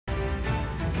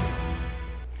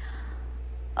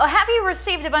Have you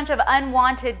received a bunch of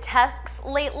unwanted texts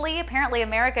lately? Apparently,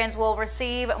 Americans will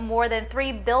receive more than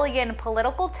 3 billion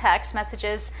political text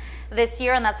messages this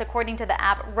year, and that's according to the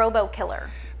app RoboKiller.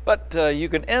 But you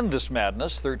can end this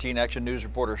madness. 13 Action News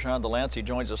reporter Sean Delancey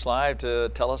joins us live to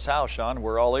tell us how. Sean,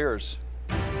 we're all ears.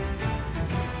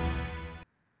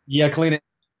 Yeah, Kalina,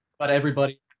 but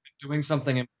everybody doing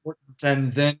something important,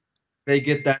 and then they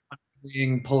get that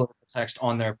annoying political text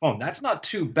on their phone. That's not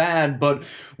too bad, but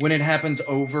when it happens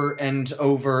over and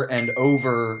over and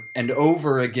over and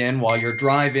over again while you're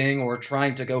driving or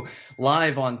trying to go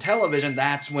live on television,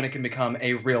 that's when it can become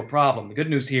a real problem. The good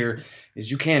news here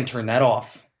is you can turn that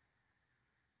off.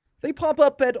 They pop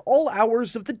up at all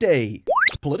hours of the day.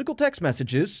 Political text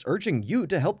messages urging you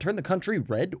to help turn the country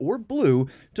red or blue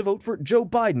to vote for Joe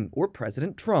Biden or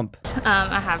President Trump.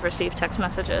 I have received text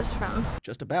messages from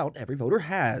Just about every voter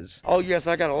has. Oh yes,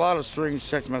 I got a lot of strange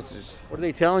text messages. What are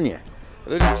they telling you?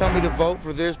 They just tell me to vote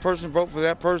for this person, vote for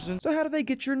that person. So how do they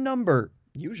get your number?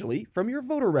 Usually from your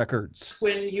voter records.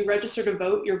 When you register to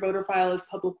vote, your voter file is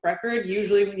public record.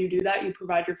 Usually when you do that, you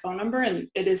provide your phone number and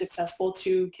it is accessible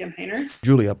to campaigners.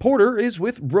 Julia Porter is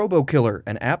with RoboKiller,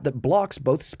 an app that blocks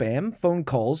both spam, phone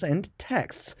calls, and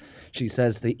texts. She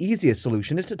says the easiest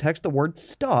solution is to text the word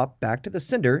stop back to the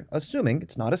sender, assuming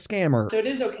it's not a scammer. So it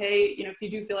is okay, if you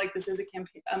do feel like this is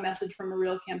a message from a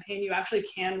real campaign, you actually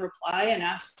can reply and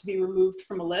ask to be removed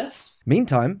from a list.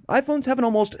 Meantime, iPhones have an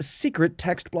almost secret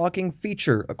text blocking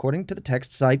feature, according to the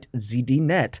text site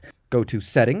ZDNet. Go to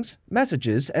Settings,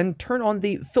 Messages, and turn on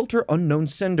the Filter Unknown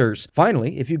Senders.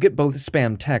 Finally, if you get both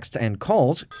spam texts and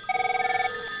calls,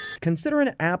 consider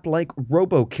an app like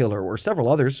RoboKiller or several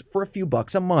others for a few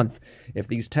bucks a month. If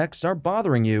these texts are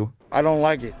bothering you, I don't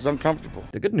like it. It's uncomfortable.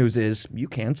 the good news is you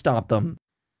can stop them.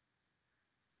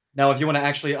 Now, if you want to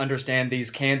actually understand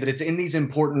these candidates in these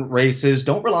important races,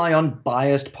 don't rely on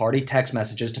biased party text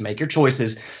messages to make your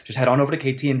choices. Just head on over to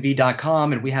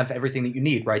ktnv.com and we have everything that you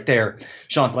need right there.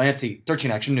 Sean Delancey,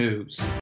 13 Action News.